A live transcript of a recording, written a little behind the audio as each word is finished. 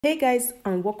Hey guys,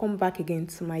 and welcome back again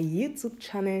to my YouTube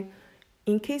channel.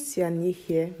 In case you are new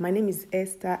here, my name is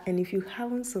Esther, and if you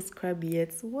haven't subscribed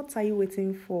yet, what are you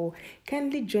waiting for?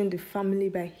 Kindly join the family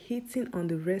by hitting on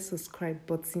the red subscribe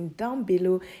button down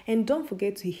below, and don't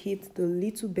forget to hit the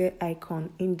little bell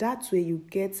icon. In that way you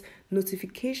get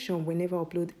notification whenever I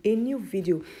upload a new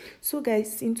video. So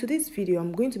guys, in today's video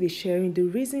I'm going to be sharing the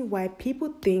reason why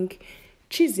people think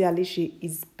Chizzy Alichi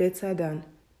is better than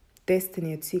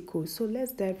Destiny Etiko. So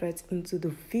let's dive right into the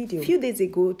video. A few days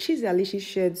ago, Chizzy Alichi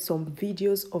shared some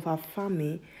videos of her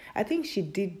family. I think she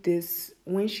did this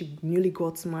when she newly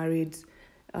got married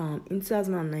in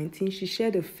 2019. She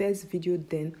shared the first video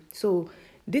then. So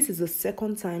this is the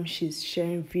second time she's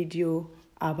sharing video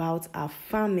about her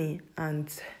family,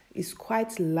 and it's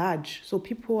quite large. So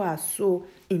people are so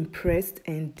impressed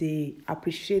and they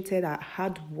appreciated her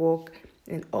hard work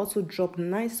and also dropped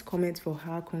nice comments for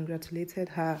her, congratulated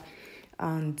her,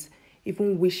 and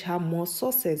even wish her more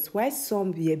success. While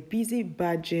some were busy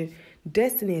badging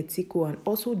Destiny Etiko and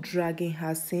also dragging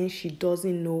her, saying she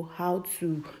doesn't know how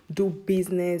to do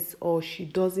business or she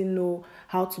doesn't know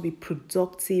how to be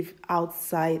productive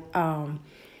outside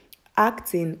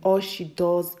acting. All she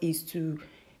does is to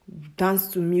dance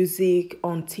to music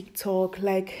on TikTok,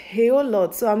 like a whole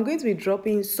lot. So I'm going to be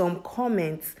dropping some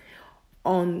comments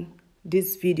on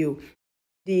this video.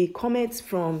 The comments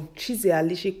from Chizzy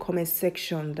Alichi comment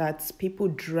section that people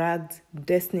dragged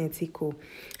Destiny Etiko.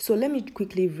 So let me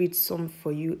quickly read some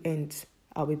for you and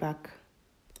I'll be back.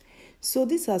 So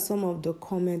these are some of the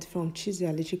comments from Chizzy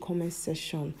Alichi comment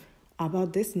section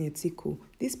about Destiny Etiko.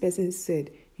 This person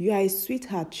said, "You are a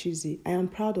sweetheart, Chizzy. I am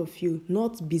proud of you,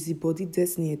 not busybody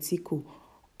Destiny Etiko.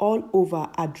 All over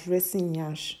addressing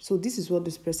Yash." So this is what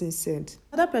this person said.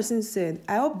 Another person said,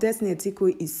 "I hope Destiny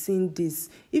Etiko is seeing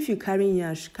this. If you carry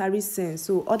Yash, carry sense."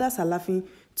 So others are laughing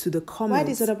to the comments. Why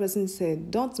this other person said,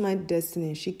 "Don't mind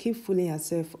Destiny. She keep fooling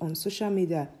herself on social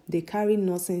media. They carry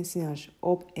nonsense Yash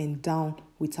up and down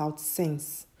without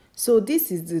sense." So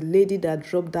this is the lady that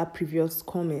dropped that previous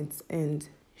comment, and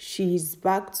she's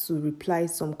back to reply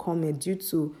some comment due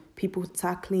to people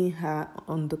tackling her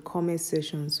on the comment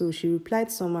section. So she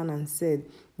replied someone and said,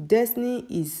 "Destiny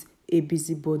is a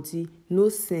busybody, no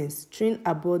sense, train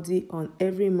her body on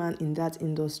every man in that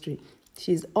industry.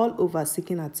 She's all over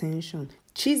seeking attention.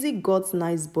 Chizzy got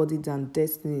nice body than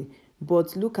Destiny,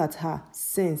 but look at her,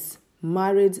 sense,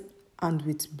 married and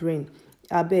with brain.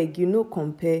 Abeg, you no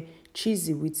compare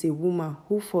Chizzy with a woman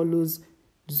who follows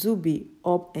Zubi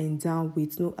up and down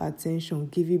with no attention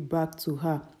given back to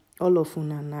her. All of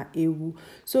una na ewu."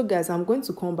 So guys, I'm going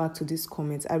to come back to this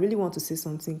comment. I really want to say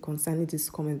something concerning this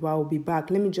comment, but I'll be back.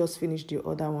 Let me just finish the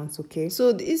other ones, okay?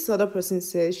 So this other person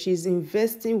says she's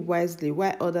investing wisely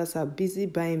while others are busy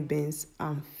buying Benz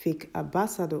and fake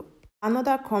ambassador.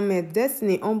 Another comment,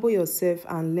 "Destiny, humble yourself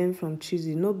and learn from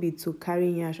Chizzy, no be to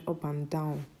carry Yash up and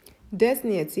down.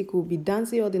 Destiny Etiko will be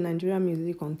dancing all the Nigerian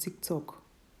music on TikTok."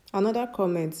 Another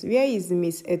comment, "Where is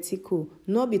Miss Etiko?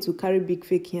 No be to carry big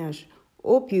fake Yash.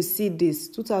 Hope you see this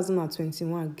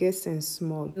 2021, get sense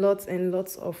small." Lots and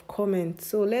lots of comments.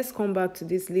 So let's come back to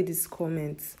this lady's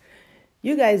comments.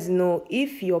 You guys know,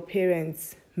 if your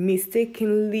parents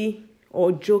mistakenly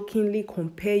or jokingly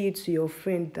compare you to your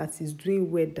friend that is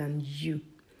doing well than you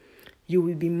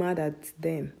will be mad at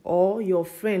them. Or your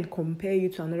friend compare you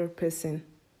to another person,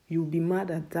 you'll be mad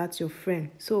at that your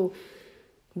friend. So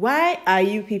why are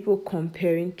you people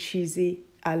comparing Chizzy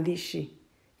Alichi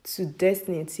to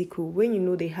Destiny Etiko when you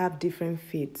know they have different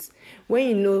faiths, when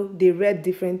you know they read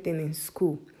different things in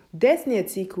school? Destiny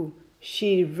Etiko,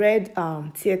 she read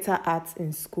theater arts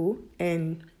in school,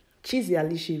 and Chizzy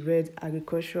Alichi read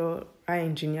agricultural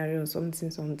engineering or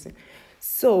something.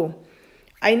 So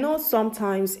I know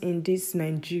sometimes in this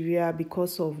Nigeria,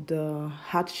 because of the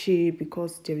hardship,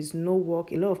 because there is no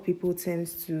work, a lot of people tend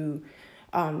to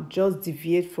just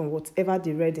deviate from whatever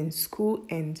they read in school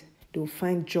and they'll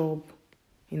find job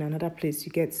in another place,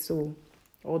 you get. So,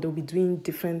 or they'll be doing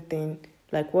different thing,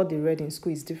 like what they read in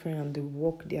school is different and the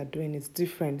work they are doing is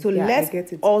different. So yeah,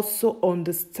 let's also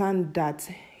understand that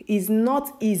it's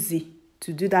not easy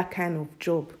to do that kind of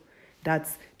job that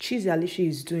Chizzy Alichi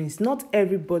is doing. It's not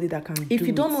everybody that can do it. If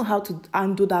you don't know how to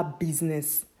handle that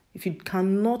business, if you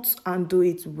cannot handle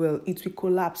it well, it will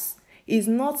collapse. It's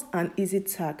not an easy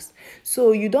task.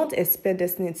 So you don't expect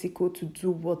Destiny Etiko to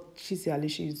do what Chizzy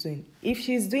Alichi is doing. If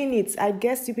she's doing it, I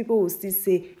guess you people will still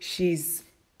say she's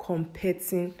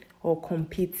competing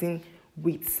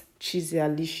with Chizzy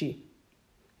Alichi,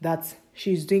 that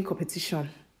she's doing competition.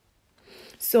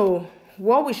 So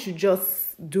what we should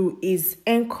just do is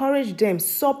encourage them,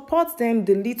 support them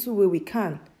the little way we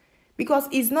can, because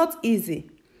it's not easy.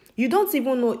 You don't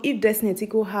even know if Destiny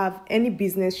Etiko have any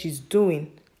business she's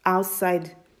doing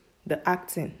outside the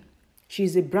acting.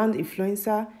 She's a brand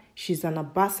influencer. She's an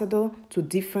ambassador to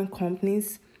different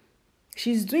companies.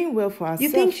 She's doing well for herself. You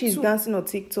think she's dancing on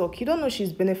TikTok. You don't know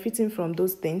she's benefiting from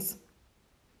those things.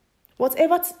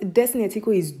 Whatever Destiny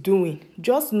Etiko is doing,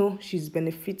 just know she's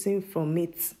benefiting from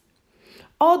it.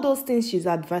 All those things she's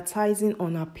advertising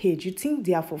on her page, you think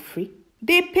they are for free?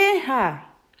 They pay her.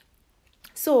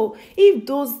 So if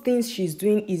those things she's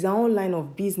doing is her own line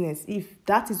of business, if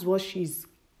that is what she's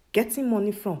getting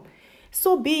money from,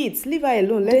 so be it. Leave her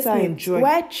alone. Let her enjoy.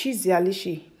 Why Chizzy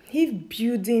Alichi? If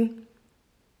building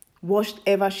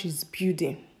whatever she's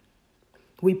building,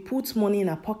 we put money in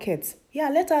her pocket. Yeah,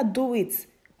 let her do it.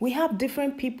 We have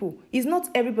different people. It's not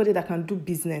everybody that can do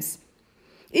business.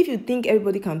 If you think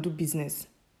everybody can do business,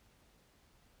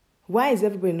 why is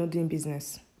everybody not doing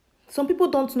business? Some people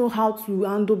don't know how to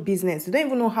handle business. They don't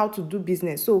even know how to do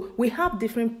business. So we have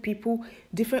different people,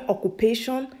 different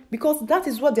occupation, because that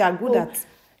is what they are good at.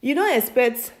 You don't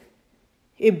expect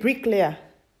a bricklayer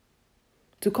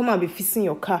to come and be fixing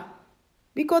your car,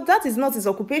 because that is not his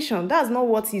occupation. That's not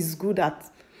what he's good at.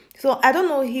 So I don't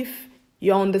know if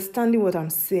you're understanding what I'm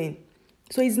saying.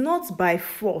 So it's not by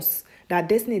force that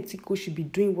Destiny Etiko should be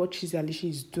doing what Chizzy Alichi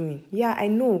is doing. Yeah, I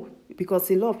know, because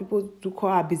a lot of people do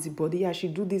call her busybody. Yeah, she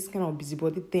do this kind of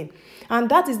busybody thing. And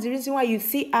that is the reason why you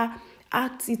see her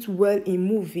act it well in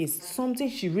movies. Something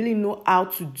she really know how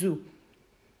to do.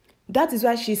 That is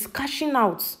why she's cashing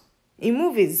out in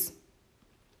movies.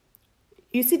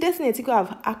 You see, Destiny Etiko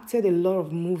have acted a lot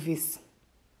of movies.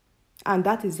 And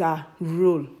that is her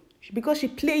role. Because she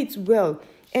plays it well.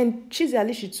 And Chizzy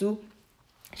Alichi too,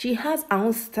 she has her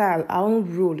own style, her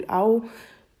own role, her own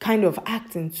kind of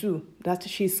acting too, that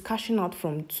she's cashing out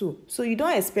from too. So you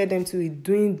don't expect them to be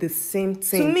doing the same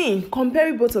thing. To me,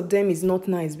 comparing both of them is not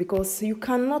nice, because you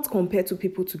cannot compare two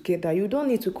people together. You don't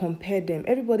need to compare them.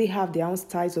 Everybody have their own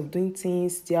styles of doing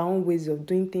things, their own ways of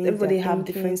doing things. Everybody have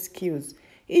different skills.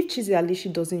 If Chizzy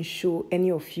Alichi doesn't show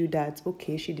any of you that,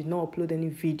 okay, she did not upload any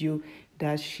video,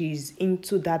 that she's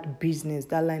into that business,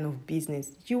 that line of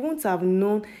business, you won't have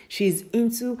known she's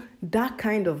into that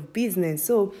kind of business.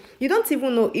 So you don't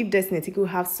even know if Destiny Etiko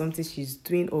have something she's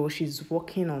doing or she's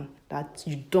working on that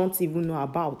you don't even know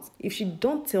about. If she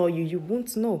don't tell you, you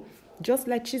won't know. Just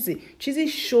like Chizzy. Chizzy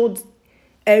showed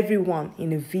everyone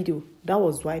in a video. That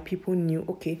was why people knew,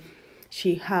 okay,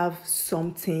 she have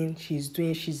something she's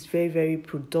doing. She's very, very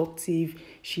productive.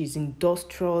 She's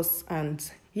industrious, and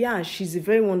yeah, she's a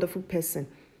very wonderful person.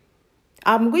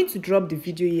 I'm going to drop the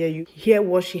video here. You hear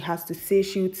what she has to say.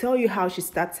 She will tell you how she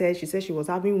started. She said she was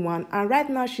having one, and right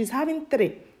now she's having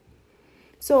 3.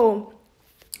 So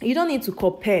you don't need to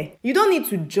compare. You don't need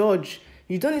to judge.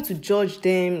 You don't need to judge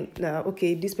them.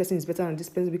 Okay, this person is better than this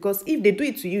person, because if they do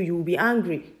it to you, you will be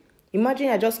angry. Imagine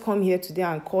I just come here today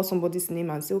and call somebody's name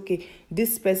and say, okay,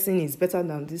 this person is better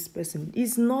than this person.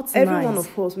 It's not nice. Every one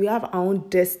of us, we have our own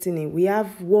destiny. We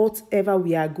have whatever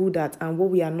we are good at and what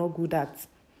we are not good at.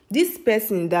 This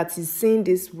person that is saying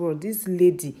this word, this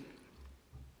lady,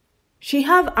 she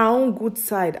have her own good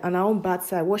side and her own bad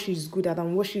side, what she's good at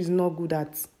and what she's not good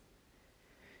at.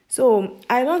 So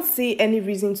I don't see any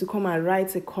reason to come and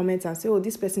write a comment and say, oh,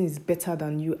 this person is better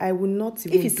than you. I will not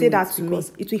even. If you say that to me,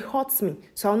 it will hurt me.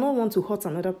 So I'll not want to hurt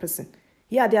another person.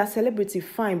 Yeah, they are celebrity,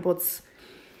 fine, but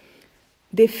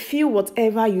they feel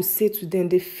whatever you say to them.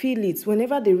 They feel it.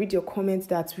 Whenever they read your comments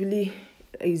that really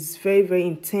is very, very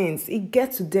intense, it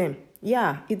gets to them.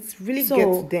 Yeah, it's really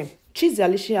gets to them. Chizzy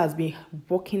Alichi has been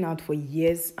working out for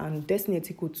years, and Destiny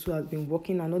Etiko too has been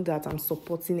working. I know that I'm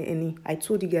supporting any. I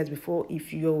told you guys before,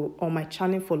 if you're on my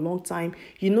channel for a long time,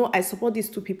 you know I support these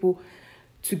two people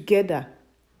together.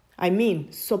 I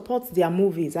mean, support their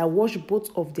movies. I watch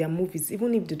both of their movies,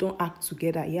 even if they don't act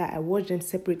together. Yeah, I watch them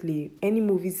separately. Any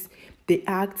movies they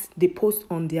act, they post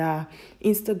on their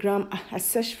Instagram. I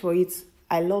search for it.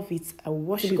 I love it. I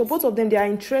watch it. Because both of them, they are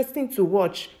interesting to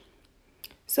watch.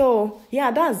 So,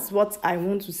 yeah, that's what I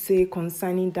want to say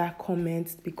concerning that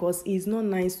comment, because it's not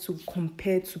nice to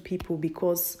compare to people,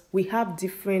 because we have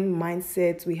different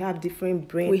mindsets, we have different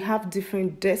brains, we have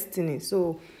different destiny.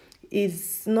 So,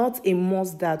 it's not a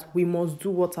must that we must do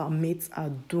what our mates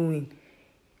are doing.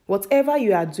 Whatever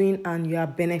you are doing and you are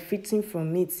benefiting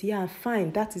from it, yeah,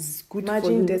 fine, that is good.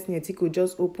 Imagine Destiny Etiko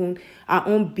just open her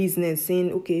own business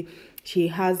saying, okay, she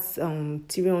has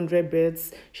 300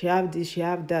 beds, she have this, she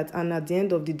have that, and at the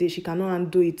end of the day, she cannot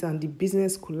undo it and the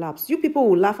business collapse. You people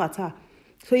will laugh at her.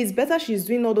 So it's better she's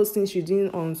doing all those things she's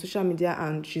doing on social media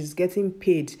and she's getting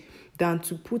paid than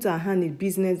to put her hand in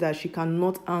business that she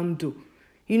cannot undo.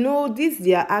 You know, this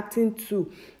they are acting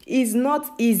too is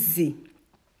not easy.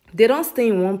 They don't stay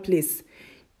in one place.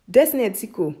 Destiny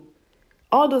Etiko,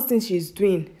 all those things she's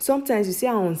doing, sometimes you see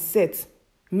her on set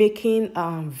making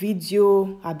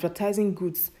video, advertising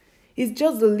goods. It's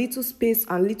just the little space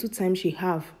and little time she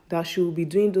have that she will be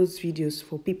doing those videos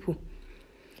for people.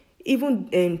 Even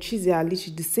Chizzy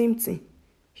Alichi, the same thing.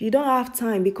 You don't have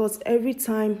time because every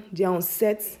time they're on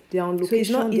set, they're on location, so it's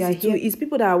not easy here. It's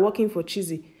people that are working for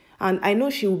Chizzy. And I know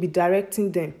she will be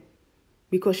directing them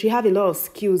because she have a lot of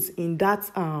skills in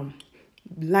that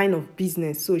line of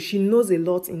business. So she knows a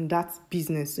lot in that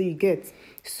business. So you get.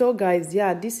 So guys,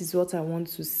 yeah, this is what I want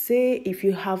to say. If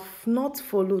you have not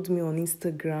followed me on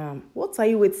Instagram, what are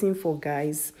you waiting for,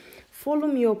 guys? Follow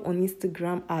me up on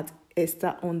Instagram at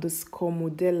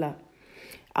Esther_Modella.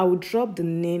 I will drop the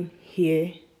name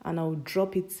here and I will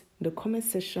drop it in the comment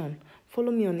section.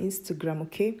 Follow me on Instagram,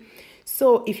 okay?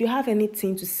 So if you have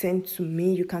anything to send to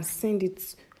me, you can send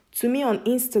it to me on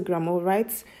Instagram, all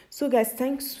right? So guys,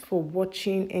 thanks for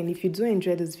watching, and if you do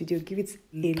enjoy this video, give it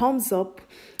a thumbs up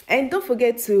and don't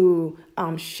forget to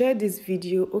share this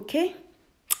video, okay?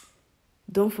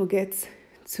 Don't forget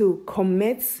to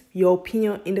comment your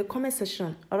opinion in the comment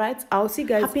section, all right? I'll see you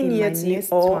guys Happy New Year to you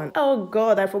all. Oh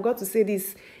god, I forgot to say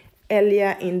this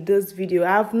earlier in this video.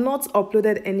 I have not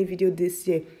uploaded any video this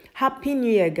year. Happy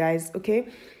New Year, guys, okay?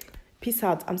 Peace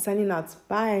out. I'm signing out.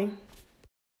 Bye.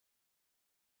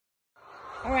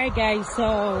 All right, guys,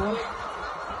 so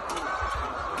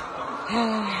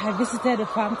I visited the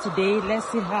farm today. Let's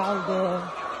see how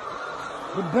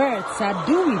the birds are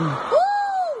doing. Woo!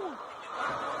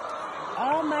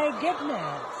 Oh my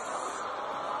goodness.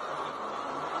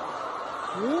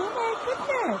 Oh my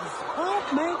goodness. Oh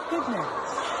my goodness.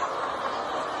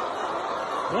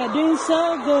 They're doing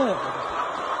so good.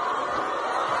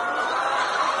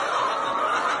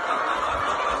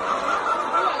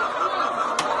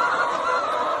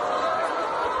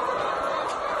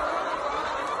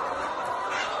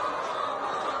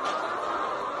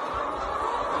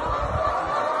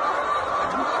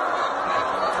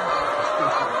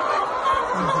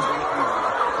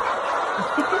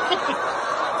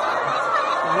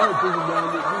 We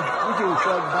can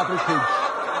start battle cage.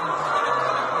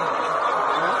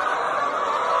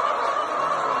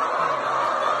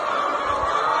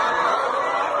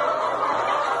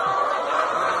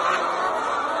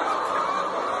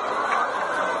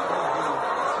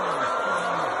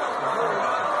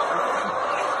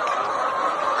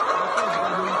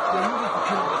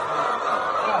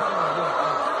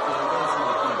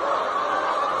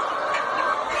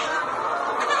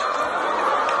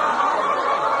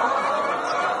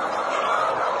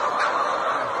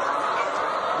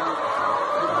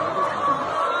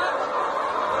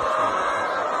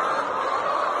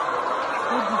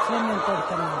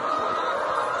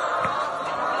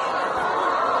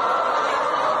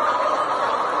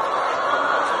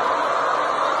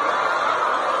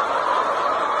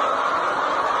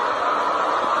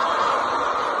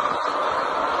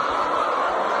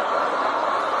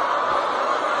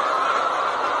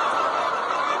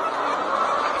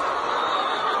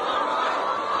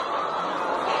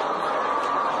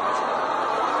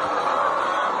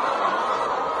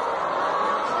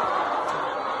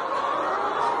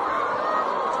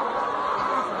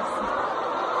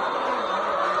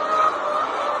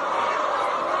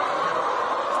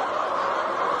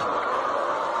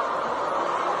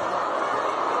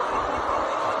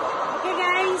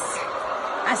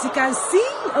 As you can see,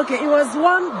 okay, it was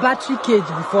one battery cage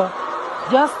before,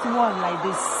 just one like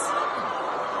this.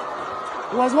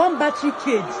 It was one battery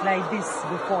cage like this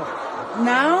before.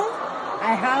 Now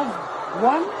I have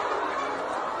 1,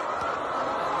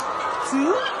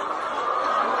 2,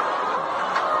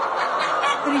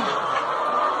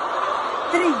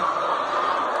 3.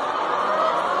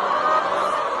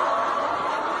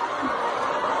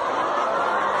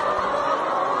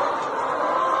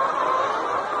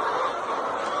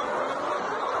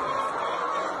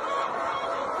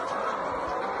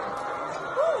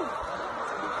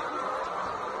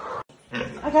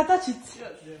 I can touch it.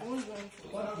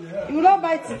 You will not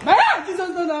bite it. Jesus,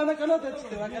 no, I cannot touch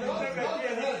it. I cannot touch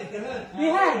it.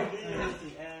 Behind.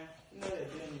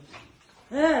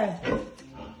 Yeah.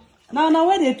 Now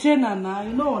when they train her now,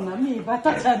 you know, me, if I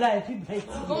touch her, I feel bite.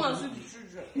 Come and see the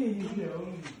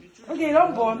children. Okay,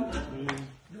 don't born.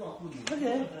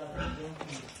 Okay.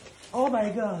 Oh my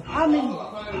God. How many?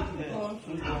 1,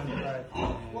 2,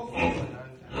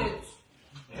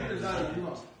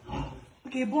 3.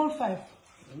 Okay, born 5.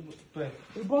 12.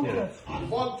 Born 12.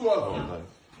 Born 12.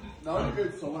 Now you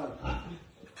get some man.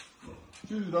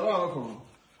 Choose the one.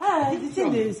 Ah, the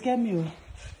thing they scare me.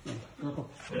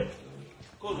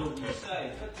 Because of the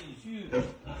size, that is you.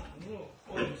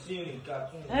 What you see in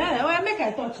cartoon. Well, make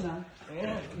I touch now.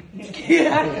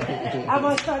 I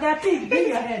must touch that pig. Bring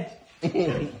your head.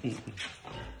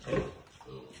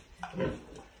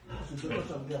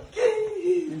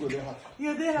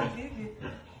 You're there happy.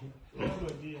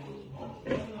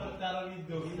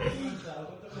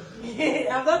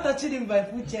 I'm not touching him by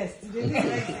full chest.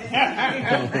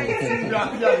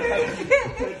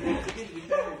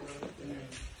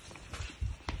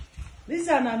 This is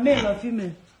a male or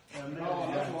female?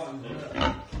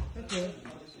 Okay.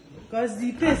 Because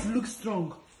the face looks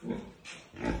strong.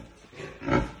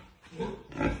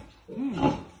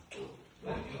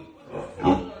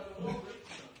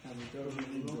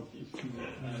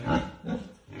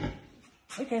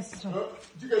 Okay, so.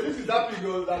 This is that pig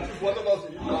that is whatever else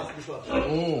you need to ask this one. I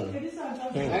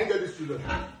ain't get this children.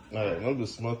 Alright, not the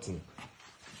smart thing.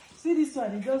 See this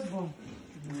one, it just born.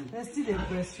 Let's still the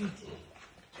breastfeed.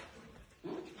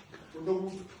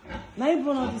 Now you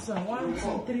born on this one.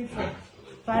 1, 2, 3, 4,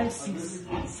 5, 6,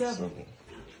 7.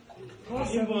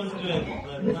 Okay,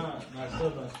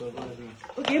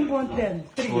 you born 10.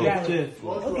 3 guys.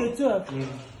 Okay, 12.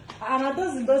 And a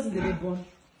dozen they born.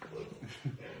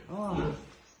 Oh.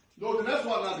 No, the next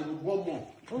one now they will one more.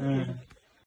 Okay.